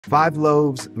5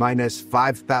 loaves minus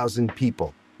 5,000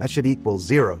 people. That should equal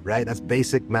 0, right? That's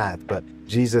basic math, but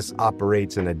Jesus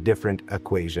operates in a different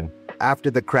equation.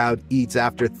 After the crowd eats,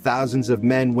 after thousands of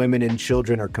men, women, and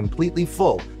children are completely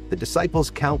full, the disciples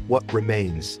count what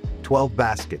remains. 12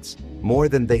 baskets, more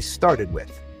than they started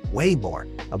with. Way more.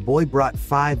 A boy brought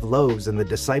 5 loaves and the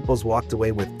disciples walked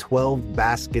away with 12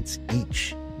 baskets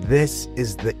each. This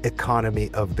is the economy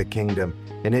of the kingdom,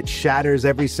 and it shatters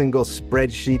every single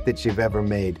spreadsheet that you've ever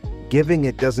made. Giving,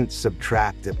 it doesn't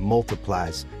subtract, it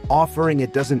multiplies. Offering,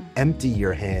 it doesn't empty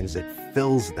your hands, it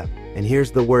fills them. And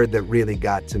here's the word that really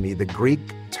got to me. The Greek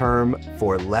term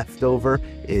for leftover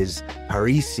is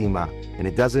parissima, and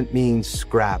it doesn't mean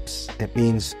scraps, it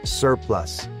means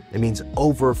surplus. It means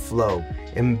overflow,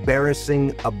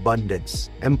 embarrassing abundance.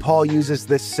 And Paul uses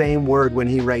this same word when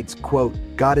he writes, quote,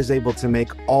 God is able to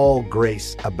make all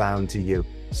grace abound to you,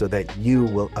 so that you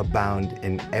will abound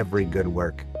in every good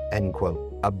work, end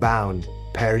quote. Abound,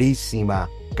 parissima,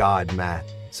 God math.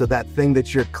 So that thing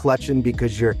that you're clutching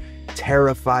because you're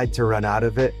terrified to run out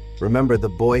of it, remember the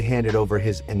boy handed over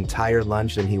his entire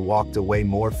lunch and he walked away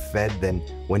more fed than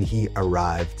when he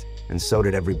arrived. And so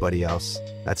did everybody else.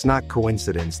 That's not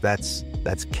coincidence, that's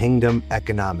kingdom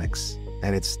economics,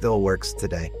 and it still works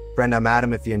today. Friend, I'm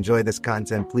Adam. If you enjoy this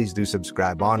content, please do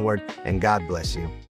subscribe. Onward, and God bless you.